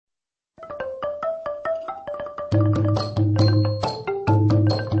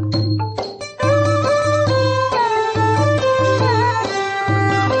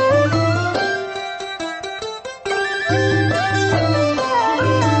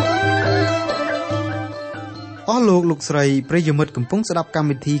លោកលោកស្រីប្រិយមិត្តកំពុងស្ដាប់កម្ម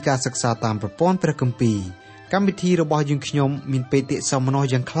វិធីការសិក្សាតាមប្រព័ន្ធព្រះគម្ពីរកម្មវិធីរបស់យើងខ្ញុំមានបេតិសោមនស្ស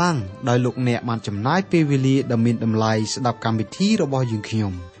យ៉ាងខ្លាំងដោយលោកអ្នកបានចំណាយពេលវេលាដ៏មានតម្លៃស្ដាប់កម្មវិធីរបស់យើងខ្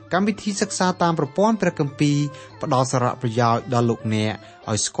ញុំកម្មវិធីសិក្សាតាមប្រព័ន្ធព្រះគម្ពីរផ្ដល់សារៈប្រយោជន៍ដល់លោកអ្នក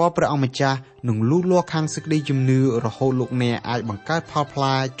ឲ្យស្គាល់ព្រះអង្គម្ចាស់និងលូតលាស់ខាងសេចក្តីជំនឿរហូតលោកអ្នកអាចបង្កើតផលផ្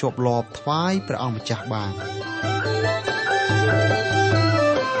លែជាប់លាប់ថ្វាយព្រះអង្គម្ចាស់បាន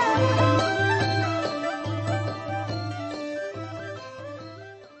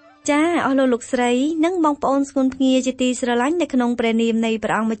ចាអស់លោកស្រីនិងបងប្អូនស្គូនភ្ងាជាទីស្រឡាញ់នៅក្នុងព្រះនាមនៃព្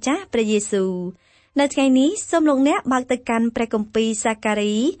រះអង្គម្ចាស់ព្រះយេស៊ូវនៅថ្ងៃនេះសូមលោកអ្នកបើកទៅកាន់ព្រះគម្ពីរសាកា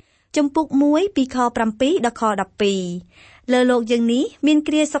រីជំពូក1ពីខ7ដល់ខ12លើលោកយើងនេះមាន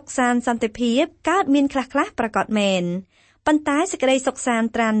គ្រាសុខសាន្តសន្តិភាពកើតមានខ្លះៗប្រកបមែនប៉ុន្តែសេចក្តីសុខសាន្ត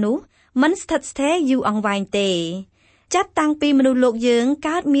ត្រាននោះមិនស្ថិតស្ថេរយូរអង្វែងទេចាប់តាំងពីមនុស្សលោកយើង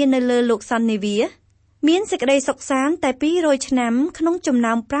កើតមាននៅលើលោកសន្និវាមានសេចក្តីសុខសាន្តតែ200ឆ្នាំក្នុងចំ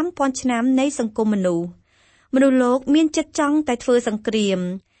ណោម5000ឆ្នាំនៃសង្គមមនុស្សលោកមានចិត្តចង់តែធ្វើសង្គ្រាម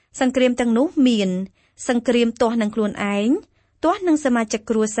ទាំងនោះមានសង្គ្រាមទាស់នឹងខ្លួនឯងទាស់នឹងសមាជិក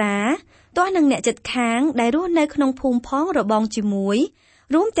គ្រួសារទាស់នឹងអ្នកជិតខាងដែលរស់នៅក្នុងភូមិផងរបងជាមួយ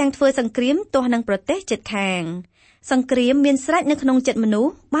រួមទាំងធ្វើសង្គ្រាមទាស់នឹងប្រទេសជិតខាងសង្គ្រាមមានស្រេចនៅក្នុងចិត្តមនុស្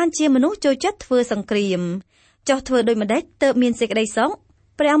សបានជាមនុស្សចូលចិត្តធ្វើសង្គ្រាមចោះធ្វើដូចម្ដេចទើបមានសេចក្តីសុខ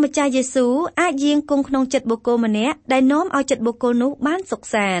ព្រះម្ចាស់យេស៊ូវអាចយាងគង់ក្នុងចិត្តបុគ្គលម្នាក់ដែលនាំឲ្យចិត្តបុគ្គលនោះបានសុខ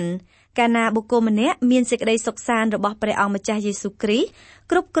សាន្តកាលណាបុគ្គលម្នាក់មានសេចក្តីសុខសាន្តរបស់ព្រះអង្គម្ចាស់យេស៊ូវគ្រីស្ទ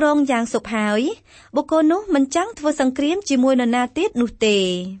គ្រប់គ្រងយ៉ាងសុខហើយបុគ្គលនោះមិនចង់ធ្វើសង្គ្រាមជាមួយនរណាទៀតនោះទេ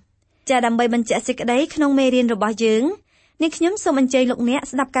ចាដើម្បីបញ្ជាក់សេចក្តីក្នុងមេរៀនរបស់យើងនេះខ្ញុំសូមអញ្ជើញលោកអ្នក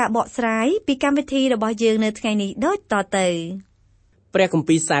ស្ដាប់ការបកស្រាយពីកម្មវិធីរបស់យើងនៅថ្ងៃនេះដូចតទៅព្រះគម្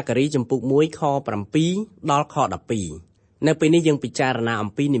ពីរសាការីជំពូក1ខ7ដល់ខ12នៅពេលនេះយើងពិចារណាអំ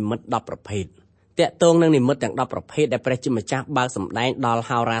ពីនិមិត្ត10ប្រភេទតាក់ទងនឹងនិមិត្តទាំង10ប្រភេទដែលព្រះជាម្ចាស់បើកសម្ដែងដល់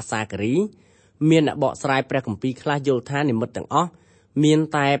ហោរាសាការីមានអ្នកបកស្រាយព្រះគម្ពីរខ្លះយល់ថានិមិត្តទាំងអស់មាន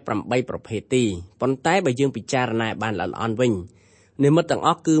តែ8ប្រភេទទេប៉ុន្តែបើយើងពិចារណាបានល្អិតល្អន់វិញនិមិត្តទាំងអ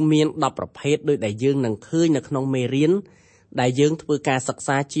ស់គឺមាន10ប្រភេទដោយដែលយើងនឹងឃើញនៅក្នុងមេរៀនដែលយើងធ្វើការសិក្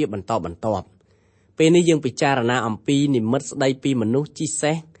សាជាបន្តបន្ទាប់ពេលនេះយើងពិចារណាអំពីនិមិត្តស្ដីពីមនុស្សជិះ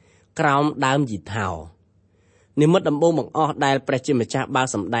សេះក្រោមដើមយីថោនិមិត្តដំបូងបង្អស់ដែលព្រះជាម្ចាស់បើក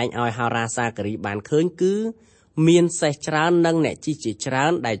សម្ដែងឲ្យហោរាសាការីបានឃើញគឺមានសេះច្រើននិងអ្នកជិះជាច្រើ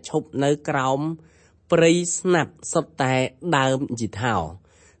នដែលឈប់នៅក្រោមព្រៃស្នាប់សុទ្ធតែដើមយីថោ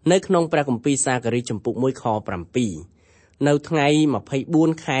នៅក្នុងព្រះគម្ពីរសាការីជំពូក1ខ7នៅថ្ងៃ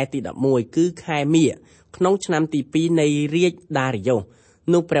24ខែទី11គឺខែមាឃក្នុងឆ្នាំទី2នៃរាជដារីយ៉ូស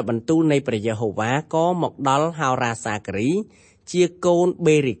នោះព្រះបន្ទូលនៃព្រះយេហូវ៉ាក៏មកដល់ហោរាសាការីជាកូន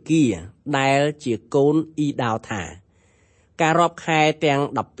បេរេគៀដែលជាកូនអ៊ីដោថាការរាប់ខែទាំង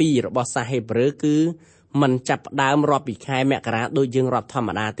12របស់សាសហេប្រឺគឺមិនចាប់ផ្ដើមរាប់ពីខែមករាដូចយើងរាប់ធម្ម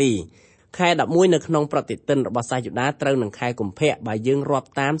តាទេខែ11នៅក្នុងប្រតិទិនរបស់សាសយូដាត្រូវនឹងខែកុម្ភៈបើយើងរាប់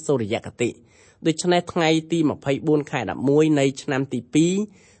តាមសូរ្យគតិដូច្នេះថ្ងៃទី24ខែ11នៃឆ្នាំទី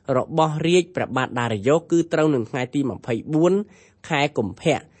2របស់រាជព្រះបាទដារីយ៉ូសគឺត្រូវនឹងថ្ងៃទី24ខែកុម្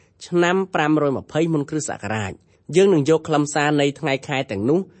ភៈឆ្នាំ520មុនគ្រិស្តសករាជយើងនឹងយកខ្លឹមសារនៃថ្ងៃខែទាំង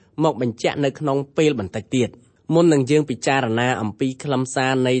នោះមកបញ្ជាក់នៅក្នុងពេលបន្តិចទៀតមុននឹងយើងពិចារណាអំពីខ្លឹមសា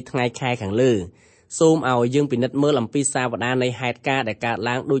រនៃថ្ងៃខែខាងលើសូមឲ្យយើងពិនិត្យមើលអំពីសាវតានៃហេតុការណ៍ដែលកើត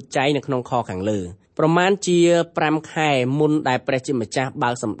ឡើងដូចចែងនៅក្នុងខខាងលើប្រមាណជា5ខែមុនដែលព្រះជាម្ចាស់បើ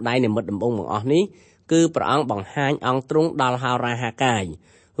កសម្ដែងនិមិត្តដំបូងបង្អស់នេះគឺព្រះអង្គបង្ហាញអង្គទ្រង់ដល់ហោរាហាកាយ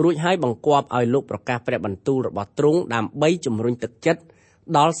រួចហើយបង្គាប់ឲ្យលោកប្រកាសព្រះបន្ទូលរបស់ទ្រង់ដើម្បីជំរុញទឹកចិត្ត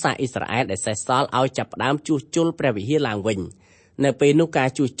ដល់សាសអ៊ីស្រាអែលដែលសេសសល់ឲ្យចាប់ផ្ដើមជួសជុលព្រះវិហារឡើងវិញនៅពេលនោះការ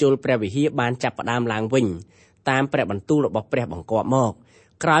ជួសជុលព្រះវិហារបានចាប់ផ្ដើមឡើងវិញតាមព្រះបន្ទូលរបស់ព្រះបង្គាប់មក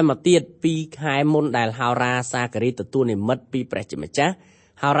ក្រោយមកទៀត2ខែមុនដែលហោរាសាការីទទួលនិមិត្តពីព្រះជាម្ចាស់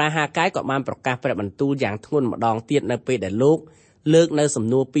ហោរាហាកាយក៏បានប្រកាសព្រះបន្ទូលយ៉ាងធ្ងន់ម្ដងទៀតនៅពេលដែលលោកលើកនៅសំ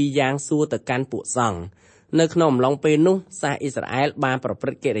ណួរ2យ៉ាងសួរទៅកាន់ពួកសង្ឃនៅក្នុងអំឡុងពេលនោះសាសអ៊ីស្រាអែលបានប្រព្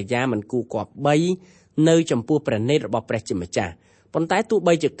រឹត្តកិរិយាមិនគួរគប្បីនៅចំពោះព្រះនេតរបស់ព្រះជាម្ចាស់ប៉ុន្តែទោះ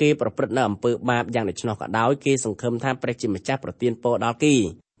បីជាគេប្រព្រឹត្តនៅអំពើបាបយ៉ាងដូច្នោះក៏ដោយគេសង្ឃឹមថាព្រះជាម្ចាស់ប្រទានពរដល់គេ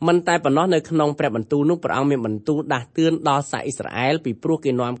មិនតែប៉ុណ្ណោះនៅក្នុងព្រះបន្ទូលនោះព្រះអង្គមានបន្ទូលដាស់តឿនដល់សាសអ៊ីស្រាអែលពីព្រោះ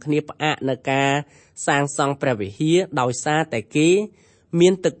គេនាំគ្នាផ្អាកនៅការសាងសង់ព្រះវិហារដោយសារតែគេមា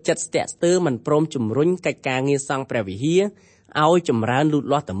នទឹកចិត្តស្ទាក់ស្ទើរមិនព្រមជំរុញកិច្ចការងារសង់ព្រះវិហារឲ្យចម្រើនលូត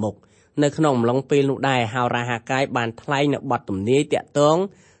លាស់ទៅមុខនៅក្នុងអំឡុងពេលនោះដែរហោរាហាកាយបានថ្លែងនៅបទទំនាយតាក់ទង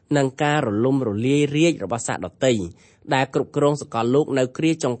នឹងការរលំរលាយរាជរបស់សាសដតីដែលគ្រប់គ្រងសកលលោកនៅគ្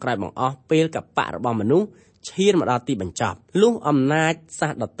រាចុងក្រោយបង្អស់ពេលកបៈរបស់មនុស្សឈានមកដល់ទីបញ្ចប់លុះអំណាចសា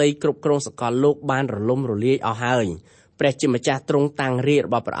សដតីគ្រប់គ្រងសកលលោកបានរលំរលាយអស់ហើយព្រះជាម្ចាស់ទ្រង់តាំងរាជរ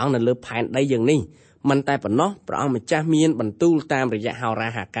បស់ព្រះអង្គនៅលើផែនដីយើងនេះ មិនតែប៉ុណ្ណោះព្រះអង្គម្ចាស់មានបន្ទូលតាមរយៈហោរា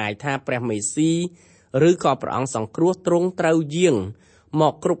ហាកាយថាព្រះមេស៊ីឬក៏ព្រះអង្គសង្គ្រោះទ្រង់ត្រូវយាងម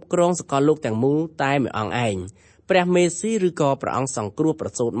កគ្រប់គ្រងសកលលោកទាំងមូលតែមួយអង្គឯងព្រះមេស៊ីឬក៏ព្រះអង្គសង្គ្រោះប្រ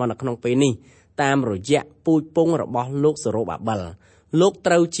សូតមកនៅក្នុងពេលនេះតាមរយៈពូជពងរបស់លោកសេរូបាបែលលោក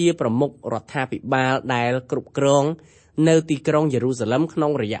ត្រូវជាប្រមុខរដ្ឋាភិបាលដែលគ្រប់គ្រងនៅទីក្រុងយេរូសាឡឹមក្នុ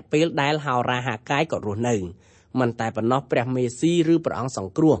ងរយៈពេលដែលហោរាហាកាយក៏រស់នៅមិនតែប៉ុណ្ណោះព្រះមេស៊ីឬព្រះអង្គស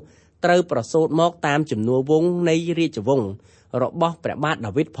ង្គ្រោះត្រូវប្រសូតមកតាមជំនួសវង្សនៃរាជវង្សរបស់ព្រះបាទ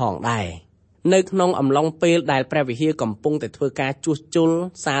ដាវីតផងដែរនៅក្នុងអំឡុងពេលដែលព្រះវិហារកំពុងតែធ្វើការជួសជុល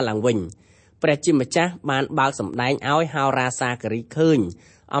សារឡើងវិញព្រះជាម្ចាស់បានបើកសម្ដែងឲ្យហោរាសាការីឃើញ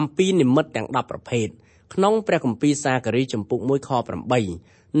អំពីនិមិត្តទាំង10ប្រភេទក្នុងព្រះគម្ពីរសាការីចំពុក1ខ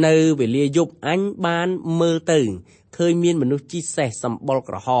8នៅវេលាយប់អញបានមើលទៅឃើញមានមនុស្សជិះសេះសម្បុរ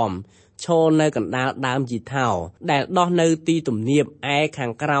ក្រហមឈរនៅកណ្ដាលដើមជីថោដែលដោះនៅទីទំនាបឯខា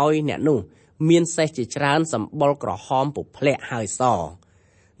ងក្រោយអ្នកនោះមានសេះជាច្រើនសម្បុរក្រហមពុផ្លាក់ហើយស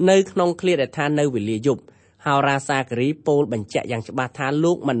នៅក្នុងឃ្លាដែលថានៅវេលាយប់ហោរាសាការីពោលបញ្ជាក់យ៉ាងច្បាស់ថា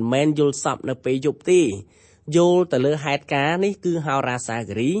លោកមិនមែនយល់សប្តិនៅពេលយប់ទេយល់ទៅលើហេតុការណ៍នេះគឺហោរាសា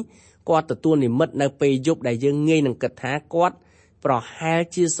ការីគាត់ទទួលនិមិត្តនៅពេលយប់ដែលយើងងាយនឹងគិតថាគាត់ប្រហែល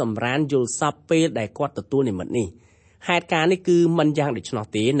ជាសម្រានយល់សប្តិពេលដែលគាត់ទទួលនិមិត្តនេះហេតុការណ៍នេះគឺមិនយ៉ាងដូច្នោះ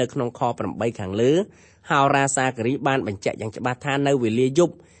ទេនៅក្នុងខ8ខាងលើហោរាសាការីបានបញ្ជាក់យ៉ាងច្បាស់ថានៅវេលាយ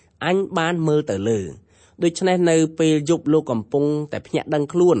ប់អញបានមើលទៅលើដូច្នេះនៅពេលយប់លោកកំពុងតែភ្ញាក់ដឹង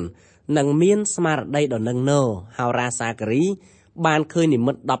ខ្លួននិងមានស្មារតីដ៏នឹងនរហោរាសាការីបានឃើញនិ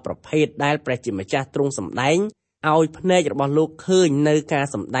មិត្ត10ប្រភេទដែលព្រះជាម្ចាស់ទ្រង់សម្ដែងឲ្យភ្នែករបស់លោកឃើញនៅការ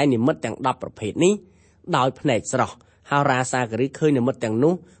សម្ដែងនិមិត្តទាំង10ប្រភេទនេះដោយភ្នែកស្រស់ហោរាសាការីឃើញនិមិត្តទាំង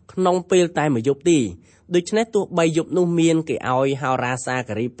នោះក្នុងពេលតែមួយយប់ទេដូច្នេះទោះបីយប់នោះមានគេឲ្យហោរាសា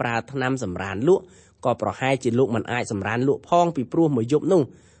ការីប្រើថ្នាំសម្រានលក់ក៏ប្រហែលជាលោកមិនអាចសម្រានលក់ផងពីព្រោះមួយយប់នោះ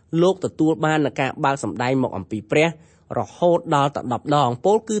លោកទទួលបាននឹងការបើកសម្ដែងមកអំពីព្រះរហូតដល់ទៅ10ដង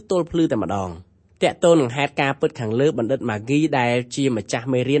ពោលគឺទល់ភ្លឺតែម្ដងតកតូននឹងហេតុការពិតខាងលើបណ្ឌិតម៉ាហ្គីដែលជាម្ចាស់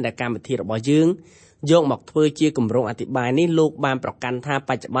មេរៀនដែលកម្មវិធីរបស់យើងយកមកធ្វើជាគម្រោងអធិប្បាយនេះលោកបានប្រកាន់ថាប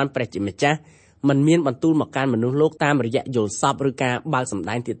ច្ចុប្បន្នព្រះជាម្ចាស់មិនមានបន្ទូលមកកាន់មនុស្សលោកតាមរយៈយល់សប្តិឬការបើកសម្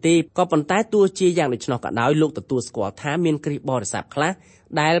ដែងទៀតទេក៏ប៉ុន្តែទោះជាយ៉ាងដូច្នោះក៏ដោយលោកទទួលស្គាល់ថាមានគ្រីស្ទបរិស័ទខ្លះ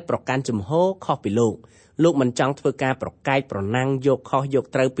ដែលប្រកាន់ជំហរខុសពីលោកមិនចង់ធ្វើការប្រកែកប្រណាំងយកខុសយក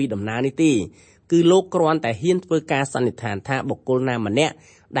ត្រូវពីដំណើរនេះទេគឺលោកគ្រាន់តែហ៊ានធ្វើការសន្និដ្ឋានថាបុគ្គលណាម្នាក់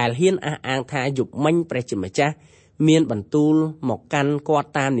ដែលហ៊ានអះអាងថាយប់មិញព្រះជាម្ចាស់មានបន្ទូលមកកាន់គាត់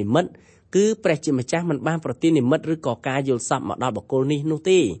តាមនិមិត្តគឺព្រះជាម្ចាស់មិនបានប្រទាននិមិត្តឬក៏ការយល់សប្តិមកដល់បុគ្គលនេះនោះ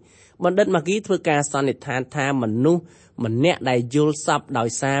ទេបណ្ឌិតម៉ាហ្គីធ្វើការសន្និដ្ឋានថាមនុស្សម្នាក់ដែលយល់សប្តិដោយ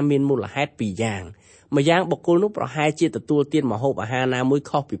សារមានមូលហេតុពីរយ៉ាងម្យ៉ាងបុគ្គលនោះប្រហែលជាទទួលទានម្ហូបអាហារណាមួយ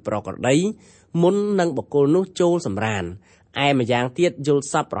ខុសពីប្រក្រតីមុននឹងបុគ្គលនោះចូលសម្រានឯម្យ៉ាងទៀតយល់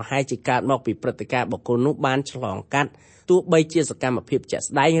សប្តិប្រហែលជាកើតមកពីព្រឹត្តិការណ៍បុគ្គលនោះបានឆ្លងកាត់ទោះបីជាសកម្មភាពជាក់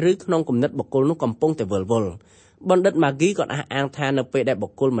ស្ដែងឬក្នុងគំនិតបុគ្គលនោះកំពុងតែវិលវល់បណ្ឌិតម៉ាហ្គីក៏អះអាងថានៅពេលដែលបុ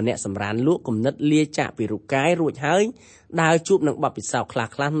គ្គលម្នាក់សម្រានលក់គំនិតលាចាកពីរូបកាយរួចហើយដើរជួបនឹងបទពិសោធន៍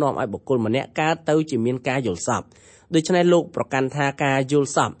ខ្លះៗនាំឲ្យបុគ្គលម្នាក់កើតទៅជាមានការយល់សប្តិដូច្នេះលោកប្រកាន់ថាការយល់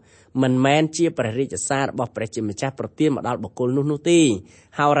សប្តិមិនមែនជាព្រះរាជសាររបស់ព្រះជាម្ចាស់ប្រទានមកដល់បុគ្គលនោះទេ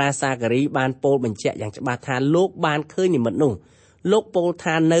ហោរាសាការីបានពោលបញ្ជាក់យ៉ាងច្បាស់ថាលោកបានឃើញនិមិត្តនោះលោកពោល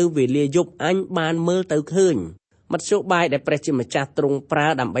ថានៅវេលាយប់អញបានមើលទៅឃើញមធ្យោបាយដែលព្រះជាម្ចាស់ទ្រង់ប្រើ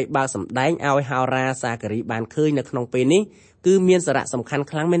ដើម្បីបើកសម្ដែងឲ្យហោរាសាការីបានឃើញនៅក្នុងពេលនេះគឺមានសារៈសំខាន់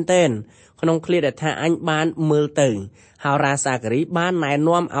ខ្លាំងមែនទែនក្នុងឃ្លាដែលថាអញបានមើលទៅហោរាសាការីបានណែ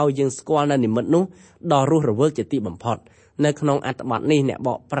នាំឲ្យយើងស្គាល់នៅនិមិត្តនោះដ៏រស់រវើកជាទីបំផុតនៅក្នុងអត្ថបទនេះអ្នកប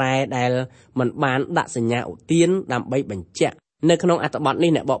កប្រែដែលមិនបានដាក់សញ្ញាឧទានដើម្បីបញ្ជាក់នៅក្នុងអត្ថបទ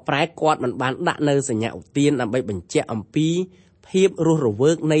នេះអ្នកបកប្រែគាត់មិនបានដាក់នៅសញ្ញាឧទានដើម្បីបញ្ជាក់អំពីភាពរស់រ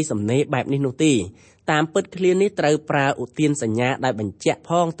វើកនៃសំណេរបែបនេះនោះទេតាមពិតឃ្លានេះត្រូវប្រើឧទានសញ្ញាដែលបញ្ជាក់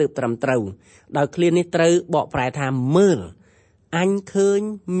ផងទើបត្រឹមត្រូវដោយឃ្លានេះត្រូវបកប្រែថាមើលអញឃើញ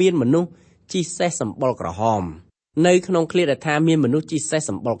មានមនុស្សជិះសេះសម្បុរក្រហមនៅក្នុងឃ្លាដែលថាមានមនុស្សជិះសេះ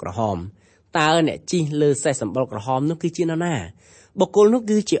សម្បុរក្រហមតើអ្នកជិះលើសេះសម្បុរក្រហមនោះគឺជានរណាបុគ្គលនោះ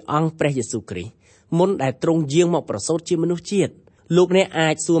គឺជាអង្គព្រះយេស៊ូវគ្រីស្ទមុនដែលទ្រង់យាងមកប្រសូតជាមនុស្សជាតិលោកអ្នកអា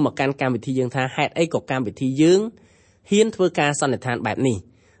ចសួរមកកាន់កម្មវិធីយើងថាហេតុអីក៏កម្មវិធីយើងហ៊ានធ្វើការសន្និដ្ឋានបែបនេះ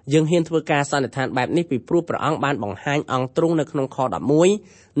យើងហ៊ានធ្វើការសន្និដ្ឋានបែបនេះពីព្រោះព្រះអង្គបានបង្ហាញអង្គទ្រង់នៅក្នុងខ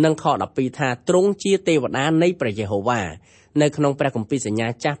11និងខ12ថាទ្រង់ជាទេវតានៃព្រះយេហូវ៉ា នៅក្នុងព្រះគម្ពីរសញ្ញា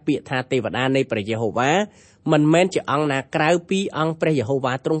ចាស់ពាក្យថាទេវតានៃព្រះយេហូវ៉ាមិនមែនជាអង្គណាក្រៅពីអង្គព្រះយេហូ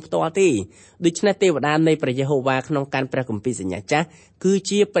វ៉ាទ្រង់ផ្ទាល់ទេដូច្នេះទេវតានៃព្រះយេហូវ៉ាក្នុងកាន់ព្រះគម្ពីរសញ្ញាចាស់គឺ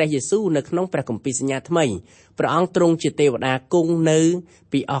ជាព្រះយេស៊ូវនៅក្នុងព្រះគម្ពីរសញ្ញាថ្មីព្រះអង្គទ្រង់ជាទេវតាគង់នៅ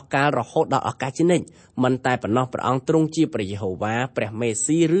ពីអស់កាលរហូតដល់ឱកាសជានិច្ចមិនតែប៉ុណ្ណោះព្រះអង្គទ្រង់ជាព្រះយេហូវ៉ាព្រះមេ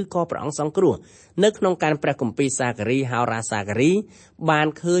ស៊ីឬក៏ព្រះអង្គសង្គ្រោះនៅក្នុងកាន់ព្រះគម្ពីរសាការីហោរាសាការីបាន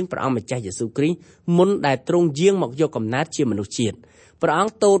ឃើញព្រះអង្គម្ចាស់យេស៊ូវគ្រីស្ទមុនដែលទ្រង់យាងមកយកកំណើតជាមនុស្សជាតិព្រះអ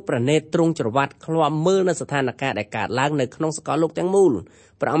ង្គទតព្រះនេត្រទ្រង់ច្រវាត់ឃ្លាំមើលនៅស្ថានភាពដែលកើតឡើងនៅក្នុងសកលលោកទាំងមូល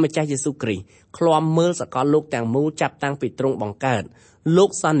ព្រះអង្គម្ចាស់យេស៊ូវគ្រីស្ទឃ្លាំមើលសកលលោកទាំងមូលចាប់តាំងពីទ្រង់បង្កើតលោក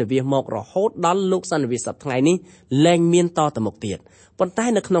សន្និវាសមករហូតដល់លោកសន្និវាសសប្តាហ៍ថ្ងៃនេះលែងមានតទៅមុខទៀតប៉ុន្តែ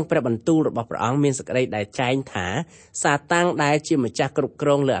នៅក្នុងព្រះបន្ទូលរបស់ព្រះអង្គមានសេចក្តីដែលចែងថាសាតាំងដែលជាម្ចាស់គ្រប់គ្រ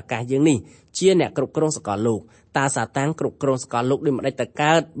ងលើអាកាសយើងនេះជាអ្នកគ្រប់គ្រងសកលលោកតើសាតាំងគ្រប់គ្រងសកលលោកដូចម្តេចទៅ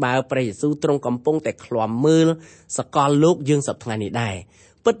កើតបើព្រះយេស៊ូវទ្រង់កំពុងតែឃ្លាំមើលសកលលោកយើងសប្តាហ៍ថ្ងៃនេះដែរ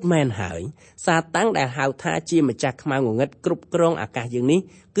ពិតមែនហើយសាតាំងដែលហៅថាជាម្ចាស់ខ្មៅងងឹតគ្រប់គ្រងអាកាសយើងនេះ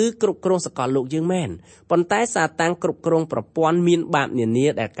គឺគ្រប់គ្រងសកលលោកយើងមែនប៉ុន្តែសាតាំងគ្រប់គ្រងប្រព័ន្ធមានបាបនានា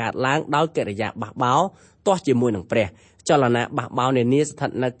ដែលកើតឡើងដោយកិរិយាបះបោរទាស់ជាមួយនឹងព្រះចលនាបះបោរនានាស្ថិត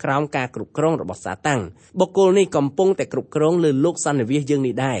នៅក្រោមការគ្រប់គ្រងរបស់សាតាំងបុគ្គលនេះកំពុងតែគ្រប់គ្រងលើលោកសន្និវាសយើង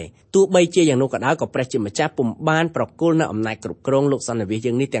នេះដែរទោះបីជាយ៉ាងនោះក៏ដោយក៏ព្រះជាម្ចាស់ពុំបានប្រគល់នៅអំណាចគ្រប់គ្រងលោកសន្និវាស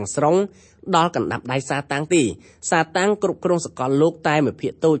យើងនេះទាំងស្រុងដល់កណ្ដាប់ដៃសាតាំងទេសាតាំងគ្រប់គ្រងសកលលោកតែមួយភា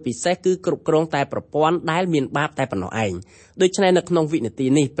គតូចពិសេសគឺគ្រប់គ្រងតែប្រព័ន្ធដែលមានបាបតែប៉ុណ្ណោះឯងដូច្នេះនៅក្នុងវិនាទី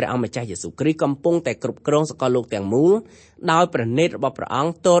នេះព្រះអង្គម្ចាស់យេស៊ូវគ្រីស្ទកំពុងតែគ្រប់គ្រងសកលលោកទាំងមូលដោយព្រះនេត្ររបស់ព្រះអ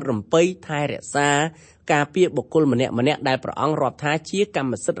ង្គទតរំពៃថែរក្សាការពារបុគ្គលម្នាក់ដែលព្រះអង្គរាប់ថាជាកម្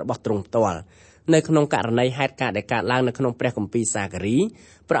មសិទ្ធិរបស់ទ្រង់ផ្ទាល់នៅក្នុងករណីហេតុការណ៍ដែលកើតឡើងនៅក្នុងព្រះគម្ពីរសាការី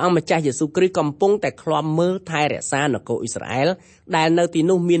ព្រះអង្គម្ចាស់យេស៊ូវគ្រីស្ទកំពុងតែឃ្លាំមើលថែរក្សានគរអ៊ីស្រាអែលដែលនៅទី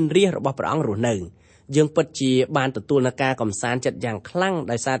នោះមានរាជរបស់ព្រះអង្គរស់នៅយើងពិតជាបានទទួលនូវការកំសាន្តចិត្តយ៉ាងខ្លាំង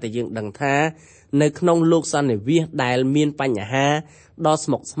ដោយសារតែយើងដឹងថានៅក្នុងលោកសន្និវាសដែលមានបញ្ហាដ៏ស្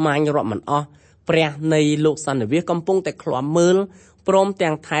មុគស្មាញរាប់មិនអស់ព្រះនៃលោកសន្និវាសកំពុងតែឃ្លាំមើលព្រម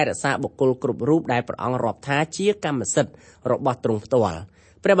ទាំងថែរក្សាបុគ្គលគ្រប់រូបដែលព្រះអង្គរាប់ថាជាកម្មសិទ្ធិរបស់ទ្រង់ផ្ទាល់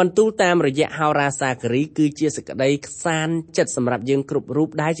ព្រះបន្ទូលតាមរយៈហោរាសាការីគឺជាសេចក្តីខ្សាន្តចិត្តសម្រាប់យើងគ្រប់រូប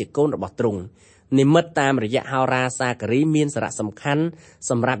ដែលជាកូនរបស់ទ្រង់និមិត្តតាមរយៈហោរាសាការីមានសារៈសំខាន់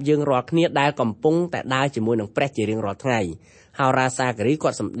សម្រាប់យើងរាល់គ្នាដែលកំពុងតែដើរជាមួយនឹងព្រះជារៀងរាល់ថ្ងៃហោរាសាការីគា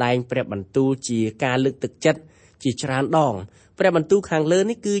ត់សម្ដែងព្រះបន្ទូលជាការលើកទឹកចិត្តជាច្រើនដងព្រះបន្ទូលខាងលើ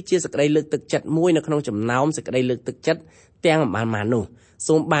នេះគឺជាសេចក្តីលើកទឹកចិត្តមួយនៅក្នុងចំណោមសេចក្តីលើកទឹកចិត្តទាំងប៉ុន្មាននោះ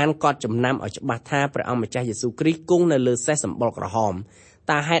សូមបានកត់ចំណាំឲ្យច្បាស់ថាព្រះអង្គម្ចាស់យេស៊ូវគ្រីស្ទគង់នៅលើសេះសម្បុរក្រហម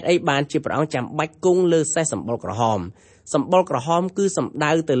តើហេតុអីបានជាព្រះអង្គចាំបាច់គង់លើសេះសម្បុរក្រហមសម្បុរក្រហមគឺសំ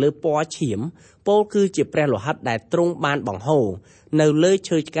ដៅទៅលើពណ៌ឈាមពោលគឺជាព្រះលោហិតដែលទ្រង់បានបង្ហូរនៅលើ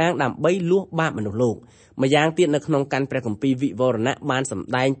ឈើឆ្កាងដើម្បីលួសបាបមនុស្សលោកម្យ៉ាងទៀតនៅក្នុងកាន់ព្រះគម្ពីរវិវរណៈបានសម្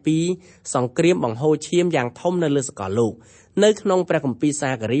ដែងពីសង្គ្រាមបង្ហូរឈាមយ៉ាងធំនៅលើសកលលោកនៅក្នុងព្រះគម្ពីរ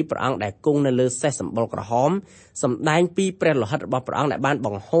សាការីព្រះអង្គដែលគង់នៅលើសេះសម្បុរក្រហមសម្ដែងពីព្រះលោហិតរបស់ព្រះអង្គដែលបានប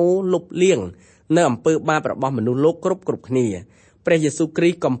ង្ហូរលុបលាងនៅអំពើបាបរបស់មនុស្សលោកគ្រប់គ្នាព្រះយេស៊ូវគ្រី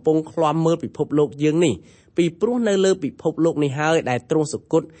ស្ទកំពុងឃ្លាំមើលពិភពលោកយើងនេះពីព្រោះនៅលើពិភពលោកនេះហើយដែលទ្រង់សុ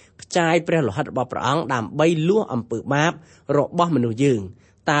គតខ្ចាយព្រះលោហិតរបស់ព្រះអង្គដើម្បីលួសអំពើបាបរបស់មនុស្សយើង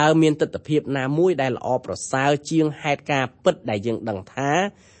តើមានទិដ្ឋភាពណាមួយដែលល្អប្រសើរជាងហេតុការណ៍ពិតដែលយើងដឹងថា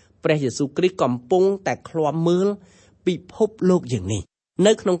ព្រះយេស៊ូវគ្រីស្ទកំពុងតែឃ្លាំមើលពិភពលោកយើងនេះ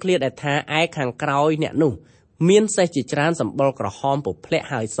នៅក្នុងឃ្លាដែលថាឯខាងក្រោយអ្នកនោះមានសេះជាច្រើនសម្បុរក្រហមពភ្លាក់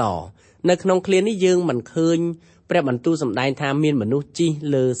ហើយសនៅក្នុងឃ្លានេះយើងមិនឃើញព្រះបន្ទូលសម្ដែងថាមានមនុស្សជិះ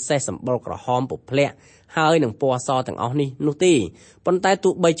លើសេះសម្បុរក្រហមពភ្លាក់ហើយនឹងពណ៌សទាំងអស់នេះនោះទេប៉ុន្តែ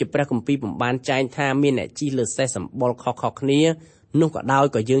ទោះបីជាព្រះគម្ពីរពុំបានចែងថាមានអ្នកជិះលើសេះសម្បុរខុសៗគ្នានោះក៏ដោយ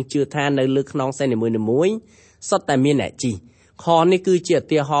ក៏យើងជឿថានៅលើខ្នងសេះនីមួយៗសុទ្ធតែមានអ្នកជិះខនេះគឺជាឧ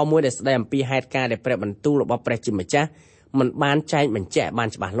ទាហរណ៍មួយដែលស្ដែងអំពីហេតុការណ៍ដែលព្រះបន្ទូលរបស់ព្រះជាម្ចាស់មិនបានចែងបញ្ជាក់បាន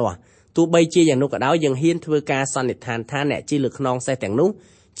ច្បាស់លាស់ទោះបីជាយ៉ាងនោះក៏ដោយយើងហ៊ានធ្វើការសន្និដ្ឋានថាអ្នកជិះលើខ្នងសេះទាំងនោះ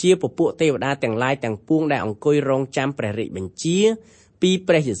ជាពពួកទេវតាទាំងឡាយទាំងពួងដែលអង្គុយរងចាំព្រះរាជបញ្ជាពី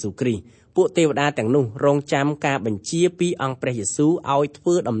ព្រះយេស៊ូវគ្រីស្ទពួកទេវតាទាំងនោះរងចាំការបញ្ជាពីអង្គព្រះយេស៊ូវឲ្យធ្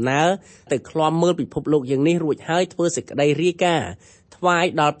វើដំណើរទៅឃ្លាំមើលពិភពលោកយើងនេះរួចហើយធ្វើសេចក្តីរាយការណ៍ថ្វាយ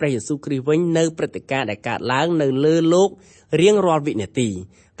ដល់ព្រះយេស៊ូវគ្រីស្ទវិញនៅព្រឹត្តិការណ៍ដែលកើតឡើងនៅលើលោករៀងរាល់វិនាទី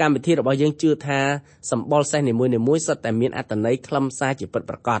កម្មវិធីរបស់យើងជឿថាសម្បុរសេះនីមួយៗសុទ្ធតែមានអត្ថន័យខ្លឹមសារជាពិត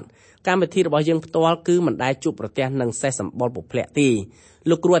ប្រាកដកម្មវិធីរបស់យើងផ្ទាល់គឺមិនដែលជួបប្រទះនឹងសេះសម្បុរពភ្លាក់ទេ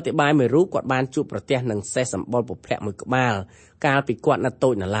លោកគ្រូអធិប្បាយមួយរូបគាត់បានជួបប្រទះនឹងសេះសម្បុរពភ្លាក់មួយក្បាលកាលពីគាត់នៅតូ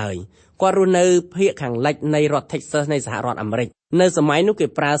ចនៅឡើយ គាត់រស់នៅភាគខាងលិចនៃរដ្ឋ Texas នៃសហរដ្ឋអាមេរិកនៅសម័យនោះគេ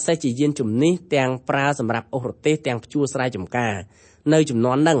ប្រើសេះជាយានជំនិះទាំងប្រើសម្រាប់អូសរទេសទាំងព្យួរស្រែចម្ការនៅចំ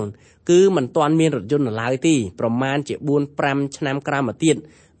នួនហ្នឹងគឺមិនទាន់មានរថយន្តនៅឡើយទេប្រមាណជា 4-5 ឆ្នាំក្រោយមកទៀត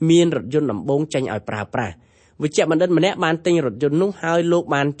មានរថយន្តដំបូងចេញឲ្យប្រើប្រាស់វិជ្ជបណ្ឌិតម្នាក់បានទិញរថយន្តនោះហើយលោក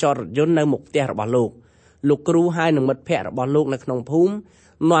បានចតរថយន្តនៅមុខផ្ទះរបស់លោកគ្រូហើយនឹងមិត្តភ័ក្តិរបស់លោកនៅក្នុងភូមិ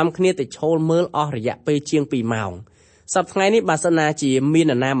នាំគ្នាទៅឈរមើលអស់រយៈពេលជាង 2 ម៉ោងសប្តាហ៍ថ្ងៃនេះបើសិនណាជាមាន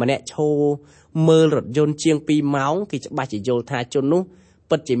នរណាម្នាក់ឈរមើលរថយន្តជាង 2 ម៉ោងគេច្បាស់ជាយល់ថាជននោះ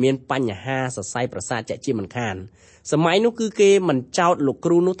ពិតជាមានបញ្ហាសរសៃប្រសាទជាក់ជាមិនខានសម័យនោះគឺគេមិនចោទលោក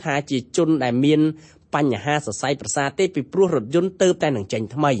គ្រូនោះថាជាជនដែលមានបញ្ហាសរសៃប្រសាទទេពីព្រោះរថយន្តទៅតែនឹងចេញ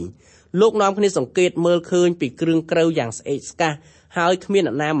ថ្មីលោកនាំគ្នាសង្កេតមើលឃើញពីគ្រឿងក្រៅយ៉ាងស្អេកស្កះហើយគ្មាន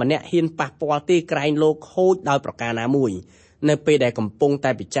អ្នកណាម្នាក់ហ៊ានប៉ះពាល់ទេក្រែងលោកខូចដោយប្រការណាមួយនៅពេលដែលកំពុង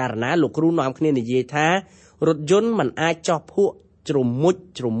តែពិចារណាលោកគ្រូនាំគ្នានិយាយថារថយន្តមិនអាចចោះភក់ជ្រមុជ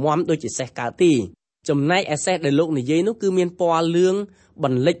ជ្រមុំដូចជាសេះកើតទេចំណែកឯសេះដែលលោកនិយាយនោះគឺមានពណ៌លឿងប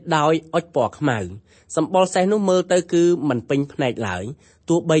ន្លិចដោយអុចពណ៌ខ្មៅសម្បុរសេះនោះមើលទៅគឺមិនពេញភ្នែកឡើយ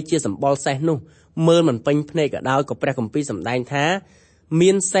ទោះបីជាសម្បុរសេះនោះមើលមិនពេញភ្នែកក៏ដោយក៏ព្រះគម្ពីរសម្ដែងថា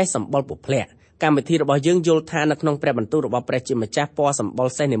មានសេះសម្បុរពុភ្លាក់កម្មវិធីរបស់យើងយល់ថានៅក្នុងព្រះបន្ទូលរបស់ព្រះជាម្ចាស់ពណ៌សម្បុរ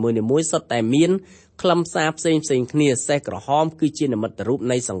សេះនីមួយៗសុទ្ធតែមានខ្លឹមសារផ្សេងគ្នាសេះក្រហមគឺជានិមិត្តរូប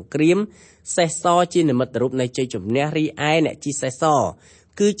នៃសង្គ្រាមសេះសជានិមិត្តរូបនៃជ័យជំនះរីឯអ្នកជិះសេះស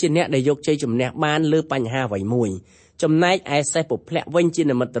គឺជាអ្នកដែលយកជ័យជំនះបានលើបញ្ហាអ្វីមួយចំណែកឯសេះពុភ្លាក់វិញជា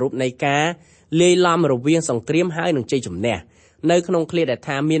និមិត្តរូបនៃការលាយឡំរវាងសង្គ្រាមហើយនិងជ័យជំនះនៅក្នុងឃ្លាដែល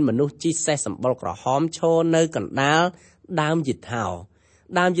ថាមានមនុស្សជិះសេះសម្បុរក្រហមឈរនៅកណ្ដាលដើមយិ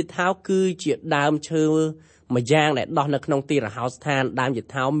ថោគឺជាដើមឈើមួយយ៉ាងដែលដោះនៅក្នុងទីរហោស្ថានដើមយិ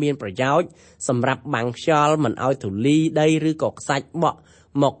ថោមានប្រយោជន៍សម្រាប់បាំងខ្យល់មិនឲ្យធូលីដីឬក៏ខ្សាច់បក់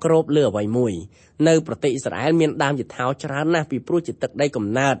មកគ្របលើអ្វីមួយនៅប្រទេសអ៊ីស្រាអែលមានដើមយិថោច្រើនណាស់ពីព្រោះជាទឹកដីកំ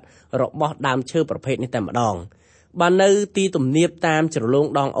ណើតរបស់ដើមឈើប្រភេទនេះតែម្ដងបាននៅទីទំនាបតាមជ្រលង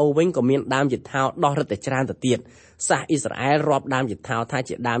ដងអូវិញក៏មានដើមយិថោដោះរឹតតែច្រើនទៅទៀតសាសអ៊ីស្រាអែលរាប់ដើមយិថោថា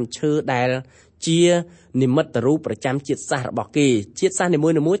ជាដើមឈើដែលជានិមិត្តរូបប្រចាំជាតិសាសន៍របស់គេជាតិសាសន៍នី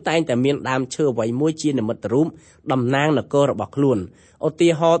មួយៗតែងតែមានដើមឈើអ្វីមួយជានិមិត្តរូបតំណាងនគររបស់ខ្លួនឧទា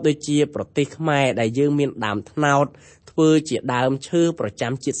ហរណ៍ដូចជាប្រទេសខ្មែរដែលយើងមានដើមត្នោតធ្វើជាដើមឈើប្រ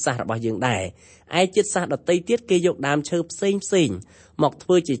ចាំជាតិសាសន៍របស់យើងដែរឯជាតិសាសន៍ដទៃទៀតគេយកដើមឈើផ្សេងមកធ្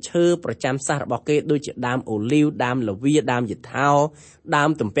វើជាឈើប្រចាំសាសន៍របស់គេដូចជាដើមអូលីវដើមលាវាដើមយិថោដើម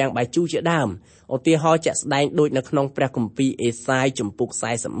ទំពាំងបាយជូរជាដើមឧទាហរណ៍ជាក់ស្ដែងដូចនៅក្នុងព្រះគម្ពីរអេសាយជំពូក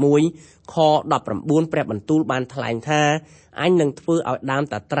41ខ19ព្រះបន្ទូលបានថ្លែងថាអញនឹងធ្វើឲ្យដើម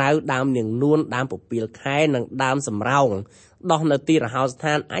តាត្រាវដើមនាងនួនដើមពពាលខែនិងដើមសំរោងដោះនៅទីរហោស្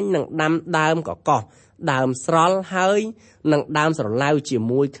ថានអញនឹងដាំដើមកកោះដើមស្រល់ហើយនឹងដើមស្រឡៅជា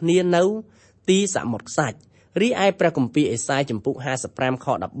មួយគ្នានៅទីសមុទ្រខ្សាច់រីឯព្រះគម្ពីរអេសាយជំពូក55ខ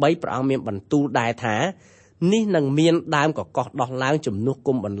13ព្រះអង្គមានបន្ទូលដែរថានេះនឹងមានដើមកកោះដោះឡើងជំនួស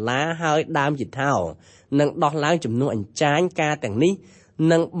គុំបន្លាហើយដើមយិថោនឹងដោះឡើងជំនួសអញ្ចាញការទាំងនេះ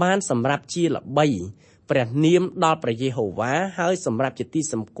នឹងបានសម្រាប់ជាល្បីព្រះនាមដល់ព្រះយេហូវ៉ាហើយសម្រាប់ជាទី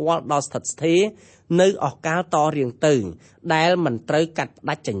សម្គាល់ដល់ស្ថិតស្ថេរនៅអស់កាលតរៀងទៅដែលមិនត្រូវកាត់ផ្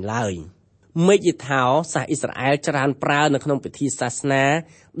ដាច់ចេញឡើយមេឃយិថោសាសអ៊ីស្រាអែលច្រើនប្រើនៅក្នុងពិធីសាសនា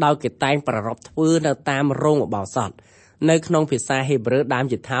ដោយគេតែងប្រារព្ធធ្វើនៅតាមរោងឧបោសថនៅក្នុងភាសាហេប្រឺដើម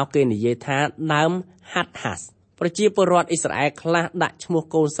យិថោគេនិយាយថាដើមហាត់ហាសប្រជាពលរដ្ឋអ៊ីស្រាអែលខ្លះដាក់ឈ្មោះ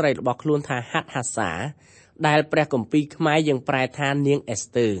កូនស្រីរបស់ខ្លួនថាហាត់ហាសាដែលព្រះគម្ពីរខ្មែរយើងប្រែថានាងអេ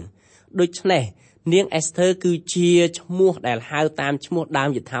ស្ទើដូច្នេះនាងអេស្ទើគឺជាឈ្មោះដែលហៅតាមឈ្មោះដើម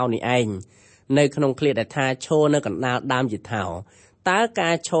យិថោនេះឯងនៅក្នុងឃ្លាដែលថាឈរនៅកណ្ដាលដើមយិថោតើកា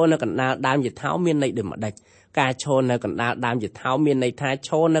រឈរនៅកណ្ដាលដើមយិថោមានន័យដូចម្ដេចការឈរនៅកណ្ដាលដើមយិថោមានន័យថាឈ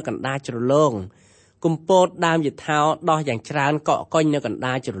រនៅកណ្ដាលជ្រលងគម្ពោតដើមយិថោដោះយ៉ាងច្រើនកក់កុញនៅកណ្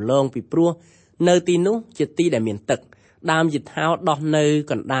ដាលជ្រលងពីព្រោះនៅទីនោះជាទីដែលមានទឹកដើមយិថោដោះនៅ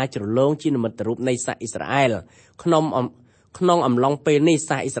កណ្ដាលជ្រលងជានិមិត្តរូបនៃសាសអ៊ីស្រាអែលក្នុងអំឡុងពេលនេះ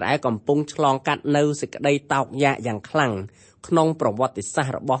សាសអ៊ីស្រាអែលកំពុងឆ្លងកាត់នៅសេចក្តីតោកយ៉ាកយ៉ាងខ្លាំងក្នុងប្រវត្តិសាស្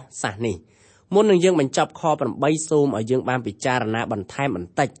ត្ររបស់សាសនេះមុននឹងយើងបញ្ចប់ខ8សូមឲ្យយើងបានពិចារណាបន្ថែមប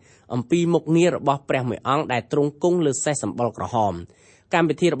ន្តិចអំពីមុខងាររបស់ព្រះមួយអង្គដែលទ្រង់គង់លើសេះសម្បុរក្រហមកម្ម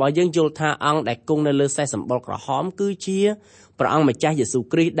វិធីរបស់យើងយល់ថាអង្គដែលគង់នៅលើសេះសម្បុរក្រហមគឺជាព្រះអង្គម្ចាស់យេស៊ូវ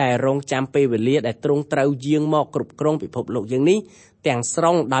គ្រីស្ទដែលរងចាំពេលវេលាដែលទ្រង់ត្រូវយាងមកគ្រប់គ្រងពិភពលោកយើងនេះទាំងស្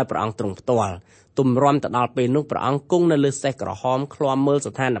រុងដោយព្រះអង្គទ្រង់ផ្ទាល់ទម្រាំទៅដល់ពេលនោះព្រះអង្គគង់នៅលើសេះក្រហមឃ្លាំមើល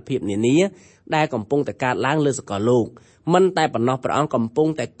ស្ថានភាពនានាដែលកំពុងតែកើតឡើងលើសកលលោកមិនតែប៉ុណ្ណោះព្រះអង្គកំពុង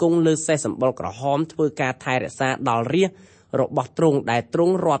តែគង់លើសេះសម្បុរក្រហមធ្វើការថែរក្សាដល់រាជ របស់ទ្រង់ដែលទ្រ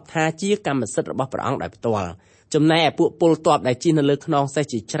ង់រាប់ថាជាកម្មសិទ្ធិរបស់ព្រះអង្គដោយផ្ទាល់ចំណែកឯពួកពលទ័ពដែលជិះនៅលើខ្នងសេះ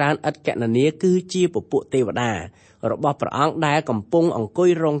ជាច្រើនឥតកណនាគឺជាពពួកទេវតារបស់ព្រះអង្គដែលកំពុងអង្គុយ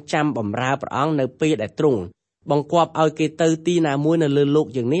រងចាំបម្រើព្រះអង្គនៅពេលដែលទ្រង់បង្គាប់ឲ្យគេទៅទីណាមួយនៅលើលោក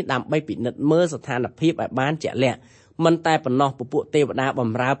យ៉ាងនេះដើម្បីពិនិត្យមើលស្ថានភាពឲ្យបានជាក់លាក់មិនតែប៉ុណ្ណោះពពួកទេវតាប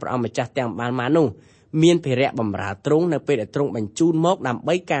ម្រើព្រះអង្គម្ចាស់ទាំងបានមកនោះមានភារៈបម្រើទ្រង់នៅពេលដែលទ្រង់បញ្ជូនមកដើម្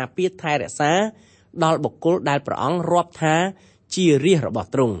បីការពារថែរក្សាដល់បុគ្គលដែលព្រះអង្គរាប់ថាជារាជរបស់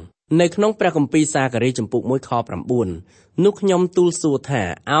ទ្រង់នៅក្នុងព្រះគម្ពីរសាការីចំពុក1ខ9នោះខ្ញុំទូលសួរថា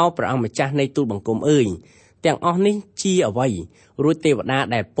អោព្រះអង្គម្ចាស់នៃទូលបង្គំអើយទាំងអស់នេះជាអ្វីរួចទេវតា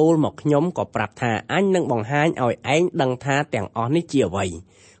ដែលពោលមកខ្ញុំក៏ប្រាប់ថាអញនឹងបង្ហាញឲ្យឯងដឹងថាទាំងអស់នេះជាអ្វី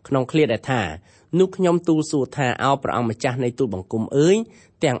ក្នុងឃ្លាដែលថានោះខ្ញុំទូលសួរថាអោព្រះអង្គម្ចាស់នៃទូលបង្គំអើយ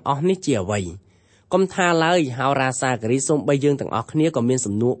ទាំងអស់នេះជាអ្វីកុំថាឡើយហោរាសាការីសូម្បីយើងទាំងអស់គ្នាក៏មាន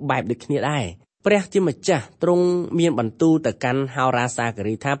សំណួរបែបដូចគ្នាដែរព្រះជាម្ចាស់ទ្រង់មានបន្ទូលទៅកាន់ហោរាសាកា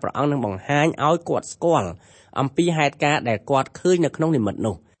រីថាព្រះអង្គនឹងបង្ហាញឲ្យគាត់ស្គាល់អំពីហេតុការណ៍ដែលគាត់ឃើញនៅក្នុងនិមិត្ត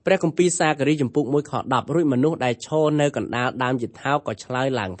នោះព្រះគម្ពីរសាការីចំពុក1ខ10រួចមនុស្សដែលឈរនៅកណ្ដាលដើមយិថោក៏ឆ្លើយ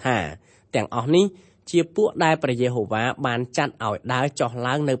ឡើងថាទាំងអស់នេះជាពួកដែលព្រះយេហូវ៉ាបានចាត់ឲ្យដើរចុះ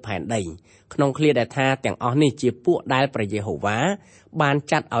ឡើងនៅផែនដីក្នុងឃ្លាដែលថាទាំងអស់នេះជាពួកដែលព្រះយេហូវ៉ាបាន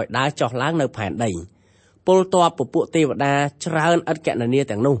ចាត់ឲ្យដើរចុះឡើងនៅផែនដីពលទ័ពពពួកទេវតាច្រើនឥតកណនា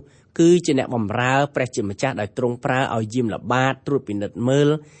ទាំងនោះគឺជាអ្នកបម្រើព្រះជាម្ចាស់ដោយទ្រង់ប្រើឲ្យយាមល្បាតត្រួតពិនិត្យមើល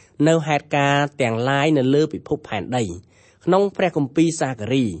នៅហេតុការណ៍ទាំងឡាយនៅលើពិភពផែនដីក្នុងព្រះគម្ពីរសាកា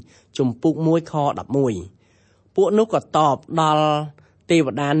រីជំពូក1ខ11ពួកនោះក៏តបដល់ទេវ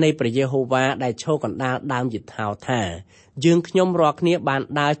តានៃព្រះយេហូវ៉ាដែលឈរកណ្ដាលដើមយិថោថាយើងខ្ញុំរាល់គ្នាបាន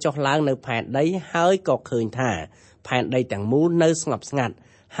ដើរចុះឡើងនៅផែនដីហើយក៏ឃើញថាផែនដីទាំងមូលនៅស្ងប់ស្ងាត់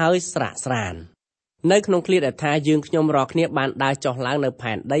ហើយស្រាកស្រាននៅក្នុងឃ្លាដែលថាយើងខ្ញុំរាល់គ្នាបានដើរចុះឡើងនៅ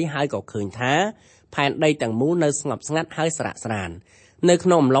ផែនដីហើយក៏ឃើញថាផែនដីទាំងមូលនៅស្ងប់ស្ងាត់ហើយស្រាកស្រាននៅក្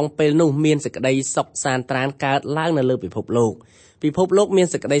នុងអំឡុងពេលនោះមានសេចក្តីសុខសាន្តត្រានកើតឡើងនៅលើពិភពលោកមាន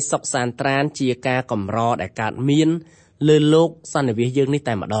សេចក្តីសុខសាន្តត្រានជាការកម្រដែលកើតមានលើលោកសន្និវាសយើងនេះ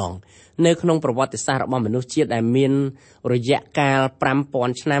តែម្ដងនៅក្នុងប្រវត្តិសាស្ត្ររបស់មនុស្សជាតិដែលមានរយៈកាល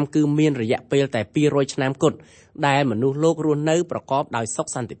 5000 ឆ្នាំគឺមានរយៈពេលតែ200ឆ្នាំគត់ដែលមនុស្សលោករស់នៅប្រកបដោយសុខ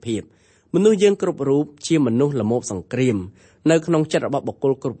សន្តិភាពមនុស្សយើងគ្រប់រូបជាមនុស្សល្មមសង្គ្រាមនៅក្នុងចិត្តរបស់បុគ្គ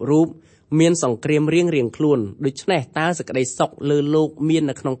លគ្រប់រូបមានសង្គ្រាមរៀងខ្លួនដូច្នេះតើសេចក្តីសុខលើលោកមាន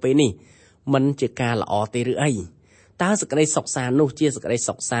នៅក្នុងពេលនេះមិនជាការល្អទេឬអីតើសេចក្តីសុខសាន្តនោះជាសេចក្តី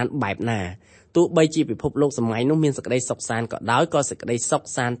សុខសាន្តបែបណាទោះបីជាពិភពលោកសម័យនោះមានសេចក្តីសុខសាន្តក៏ដោយក៏សេចក្តីសុខ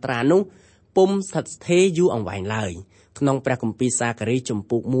សាន្តត្រានោះពុំស្ថិតស្ថេរយូរអង្វែងឡើយក្នុងព្រះគម្ពីរសាការីចំ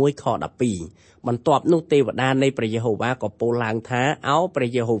ពុក1ខ12បន្ទាប់នោះទេវតានៃព្រះយេហូវ៉ាក៏ពោលឡើងថាអោព្រះ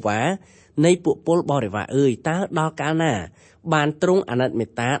យេហូវ៉ានៃពួកពលបរិវារអើយតើដល់កាលណាបានទ្រង់អាណិតមេ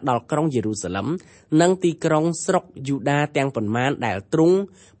ត្តាដល់ក្រុងយេរូសាឡិមនិងទីក្រុងស្រុកយូដាទាំងប៉ុន្មានដែលទ្រង់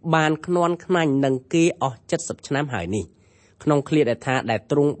បានខ្នាន់ខ្នាញ់នឹងគេអស់70ឆ្នាំហើយនេះក្នុងឃ្លាដែលថាដែល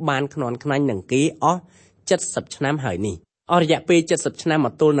ទ្រង់បានខ្នាន់ខ្នាញ់នឹងគេអស់70ឆ្នាំហើយនេះអស់រយៈពេល70ឆ្នាំម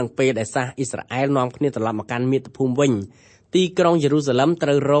កទល់នឹងពេលដែលសាសអ៊ីស្រាអែលនាំគ្នាត្រឡប់មកកាន់មាតុភូមិវិញទីក្រុងយេរូសាឡិមត្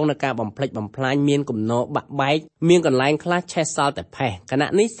រូវរងនឹងការបំផ្លិចបំផ្លាញមានគំនរបាក់បែកមានកន្លែងខ្លះឆេះសល់តែផេះខណៈ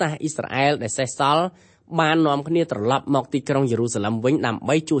នេះសាសអ៊ីស្រាអែលដែលសេះសល់បាននាំគ្នាត្រឡប់មកទីក្រុងយេរូសាឡិមវិញដើម្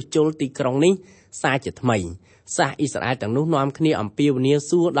បីជួសជុលទីក្រុងនេះសាជាថ្មីសាសអ៊ីស្រាអែលទាំងនោះនាំគ្នាអំពាវនាវ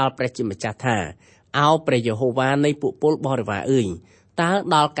សួរដល់ព្រះជាម្ចាស់ថាអោព្រះយេហូវ៉ានៃពួកពលបរិវារអើយតើ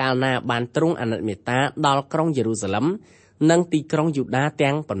ដល់កាលណាបានទ្រង់អាណិតមេត្តាដល់ក្រុងយេរូសាឡិមនិងទីក្រុងយូដា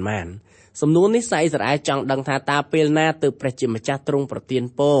ទាំងប៉ុន្មានសំណួរនេះសាសអ៊ីស្រាអែលចង់ដឹងថាតើពេលណាទើបព្រះជាម្ចាស់ទ្រង់ប្រទាន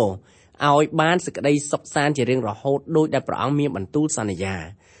ពរឲ្យបានសេចក្តីសុខសាន្តជារៀងរហូតដោយដែលព្រះអង្គមានបន្ទូលសន្យា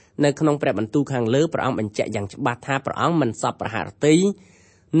នៅក្នុងព្រះបន្ទូលខាងលើព្រះអង្គបញ្ជាក់យ៉ាងច្បាស់ថាព្រះអង្គមិនសពប្រហារតី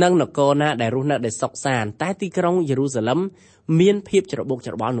និងនគរណាដែលរស់នៅដោយសុខសាន្តតែទីក្រុងយេរូសាឡិមមានភាពច្របូក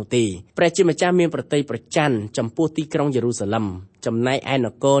ច្របល់នោះទេព្រះជាម្ចាស់មានប្រតិប្រច័ណ្ឌចំពោះទីក្រុងយេរូសាឡិមចំណែកឯន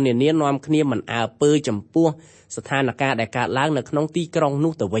គរនានានាំគ្នាមិនអើពើចំពោះស្ថានភាពដែលកើតឡើងនៅក្នុងទីក្រុង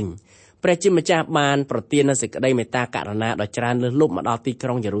នោះទៅវិញព្រះជាម្ចាស់បានប្រទាននូវសេចក្តីមេត្តាករុណាដ៏ច្រើនលើសលប់មកដល់ទីក្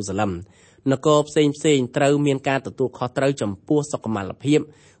រុងយេរូសាឡិមនគរផ្សេងត្រូវមានការទទួលខុសត្រូវចំពោះសុខុមាលភាព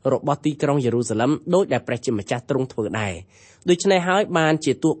របស់ទីក្រុងយេរូសាឡិមដោយដែលព្រះជាម្ចាស់ទ្រង់ធ្វើដែរដូច្នេះហើយបាន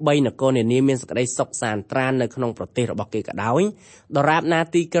ជាទោះបីនគរនានាមានសេចក្តីសុខសាន្តត្រាននៅក្នុងប្រទេសរបស់គេក៏ដោយដរាបណា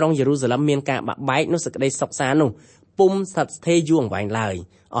ទីក្រុងយេរូសាឡិមមានការបាក់បែកនោះសេចក្តីសុខសាន្តនោះពុំស្ថិតស្ថេរយូរអង្វែងឡើយ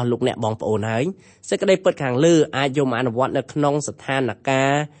អស់លោកអ្នកបងប្អូនហើយសេចក្តីពិតខាងលើអាចយកមកអនុវត្តនៅក្នុងស្ថានភា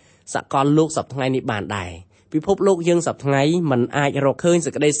ពសកលលោកសប្តាហ៍ថ្ងៃនេះបានដែរពិភពលោកយើងសប្តាហ៍ថ្ងៃមិនអាចរកឃើញសេ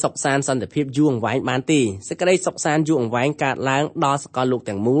ចក្តីសុខសាន្តសន្តិភាពយូរអង្វែងបានទេសេចក្តីសុខសាន្តយូរអង្វែងកើតឡើងដល់សកលលោក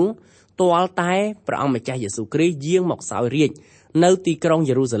ទាំងមូលទាល់តែព្រះអង្គម្ចាស់យេស៊ូវគ្រីស្ទយាងមកសោយរាជ្យនៅទីក្រុង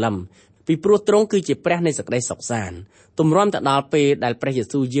យេរូសាឡិម ពីព្រោះទ្រង់គឺជាព្រះនៃសេចក្តីសុខសាន្តទម្រាំទៅដល់ពេលដែលព្រះយេ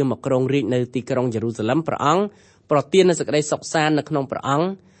ស៊ូវយាងមកគ្រងរាជ្យនៅទីក្រុងយេរូសាឡិមព្រះអង្គប្រទាននូវសេចក្តីសុខសាន្តនៅក្នុងព្រះអង្គ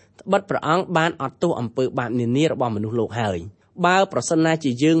ត្បិតព្រះអង្គបានអត់ទោសអំពើបាបនានារបស់មនុស្សលោកហើយបើប្រសិនណា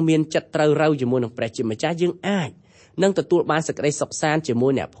ជាយើងមានចិត្តត្រូវរូវជាមួយនឹងព្រះជាម្ចាស់យើងអាចនឹងទទួលបានសេចក្តីសុខសាន្តជាមួ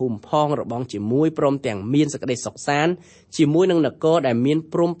យអ្នកភូមិផងរបងជាមួយព្រមទាំងមានសេចក្តីសុខសាន្តជាមួយនឹងនគរដែលមាន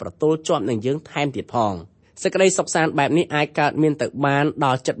ព្រំប្រទល់ជាប់នឹងយើងថែមទៀតផងសេចក្តីសុខសាន្តបែបនេះអាចកើតមានទៅបានដ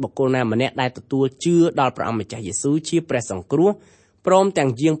ល់ចិត្តបុគ្គលណាម្នាក់ដែលទទួលជឿដល់ព្រះអង្គម្ចាស់យេស៊ូវជាព្រះសង្គ្រោះព្រមទាំ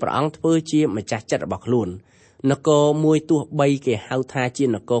ងយាងព្រះអង្គធ្វើជាម្ចាស់ចិត្តរបស់ខ្លួននគរមួយទោះបីគេហៅថាជា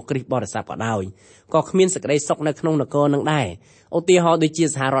នគរគ្រីស្ទបរិស័ទក៏ដោយក៏គ្មានសេចក្តីសុខនៅក្នុងនគរនឹងដែរឧទាហរណ៍ដូចជា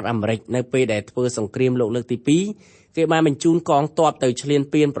សហរដ្ឋអាមេរិកនៅពេលដែលធ្វើសង្គ្រាមលោកលើកទី2គេបានបញ្ជូនកងទ័ពទៅឈ្លាន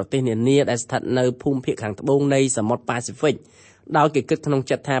ពានប្រទេសនានាដែលស្ថិតនៅភូមិភាគខាងត្បូងនៃសមុទ្រប៉ាស៊ីហ្វិកដោយគេគិតក្នុង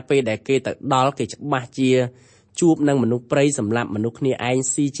ចិត្តថាពេលដែលគេទៅដល់គេច្បាស់ជាជួបនឹងមនុស្សព្រៃសម្លាប់មនុស្សគ្នាឯង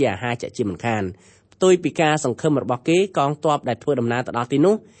ស៊ីជាអាហារចាក់ជាមិនខានផ្ទុយពីការសង្ឃឹមរបស់គេកងទ័ពដែលធ្វើដំណើរទៅដល់ទី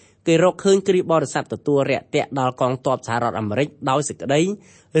នោះគេរកឃើញគ្រីស្ទបរិស័ទទទួលរាក់ទាក់ដល់កងទ័ពសហរដ្ឋអាមេរិកដោយសេចក្តី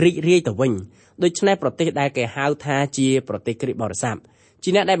រីករាយទៅវិញដូច្នេះប្រទេសដែលគេហៅថាជាប្រទេសគ្រីស្ទបរិស័ទជា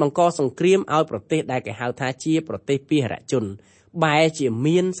អ្នកដែលបង្កសង្គ្រាមឲ្យប្រទេសដែលគេហៅថាជាប្រទេសពាហរជនបែរជា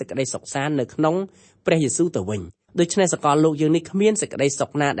មានសេចក្តីសុខសាន្តនៅក្នុងព្រះយេស៊ូវទៅវិញដូច្នេះសកលលោកយើងនេះគ្មានសេចក្តីសុ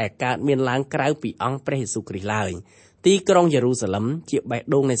ខណាដែលកើតមានឡើងក្រៅពីអង្គព្រះយេស៊ូវគ្រីស្ទឡើយទីក្រុងយេរូសាឡិមជាបេះ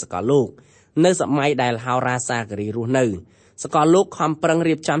ដូងនៃសកលលោកនៅសម័យដែលហោរាសាការីរស់នៅសកលលោកខំប្រឹង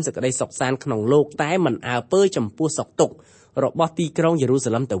រៀបចំសេចក្តីសុខសាន្តក្នុងលោកតែមិនអើពើចំពោះសុខទុក្ខរបស់ទីក្រុងយេរូ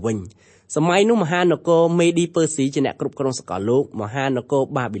សាឡិមទៅវិញសម័យនោះមហានគរមេឌីពើស៊ីជាអ្នកគ្រប់គ្រងសកលលោកមហានគរ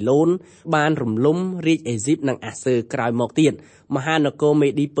បាប៊ីឡូនបានរំលំរាជអេស៊ីបនិងអាសឺក្រោយមកទៀតមហានគរមេ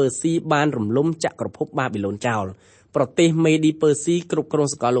ឌីពើស៊ីបានរំលំចក្រភពបាប៊ីឡូនចោលប្រទេសមេឌីពើស៊ីគ្រប់គ្រង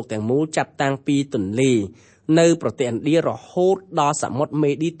សកលលោកទាំងមូលចាប់តាំងពីទន្លេនៅប្រទេសឥណ្ឌារហូតដល់សមុទ្រ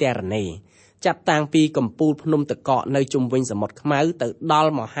មេឌីទែរ៉ាណេចាប់តាំងពីកំពូលភ្នំតកកនៅជុំវិញសមុទ្រខ្មៅទៅដ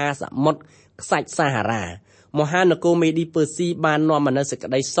ល់មហាសមុទ្រខ្សាច់សាហារ៉ាមហានគរមេឌីពើស៊ីបាននាំមកនូវសេច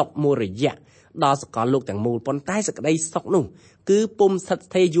ក្តីសុខមួយរយៈដល់សកលលោកទាំងមូលប៉ុន្តែសេចក្តីសុខនោះគឺពុំស្ថិត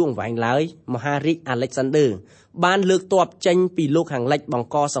ស្ថេរយូរអង្វែងឡើយមហារាជអាឡិចសាន់ឌឺបានលើកទ័ពចេញពីលោកខាងលិចបង្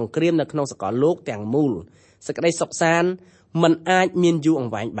កសង្គ្រាមនៅក្នុងសកលលោកទាំងមូលសេចក្តីសុខសាន្តមិនអាចមានយូរអ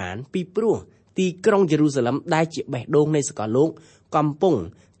ង្វែងបានពីព្រោះទីក្រុងយេរូសាឡិមដែលជាបេះដូងនៃសកលលោកកំពុង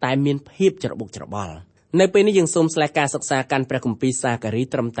តែមានភាពច្របូកច្របល់នៅពេលនេះយើងសូមស្លេះការសិក្សាកាន់ព្រះគម្ពីរសាការី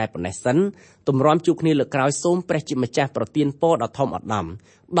ត្រឹមតែប៉ុណ្ណេះសិនទម្រាំជួបគ្នាលើកក្រោយសូមព្រះជាម្ចាស់ប្រទានពរដ៏ធំឧត្តម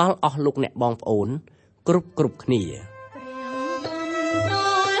ដល់អស់លោកអ្នកបងប្អូនគ្រប់គ្នា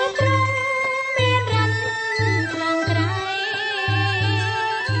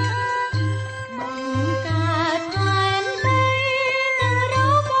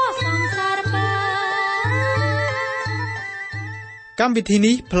កម្មវិធី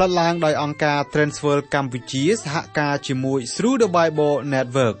នេះផ្លាត់ឡើងដោយអង្គការ Transworld កម្ពុជាសហការជាមួយ Through the Bible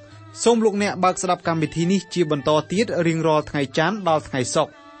Network សូមលោកអ្នកបើកស្ដាប់កម្មវិធីនេះជាបន្តទៀតរៀងរាល់ថ្ងៃច័ន្ទដល់ថ្ងៃសុក្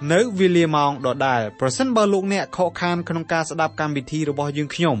រនៅវេលាម៉ោងដដែលប្រសិនបើលោកអ្នកខកខានក្នុងការស្ដាប់កម្មវិធីរបស់យើង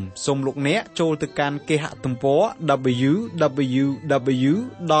ខ្ញុំសូមលោកអ្នកចូលទៅកាន់គេហទំព័រ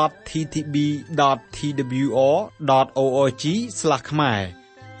www.ttb.twr.org/ ខ្មែរ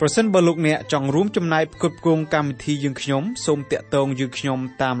ប្រសិនបើលោកអ្នកចង់រួមចំណែកផ្គត់ផ្គង់កម្មវិធីយើងខ្ញុំសូមតាក់ទងយើងខ្ញុំ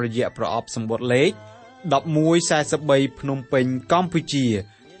តាមរយៈប្រអប់សម្បត្តិលេខ1143ភ្នំពេញកម្ពុជា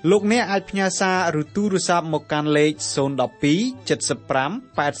លោកអ្នកអាចផ្ញើសារឬទូរស័ព្ទមកកាន់លេខ012 75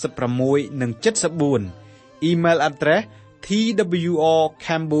 86 និង 74 Email address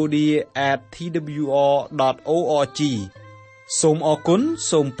twrcambodia@twr.org សូមអរគុណ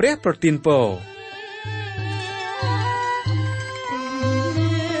សូមព្រះប្រទានពរ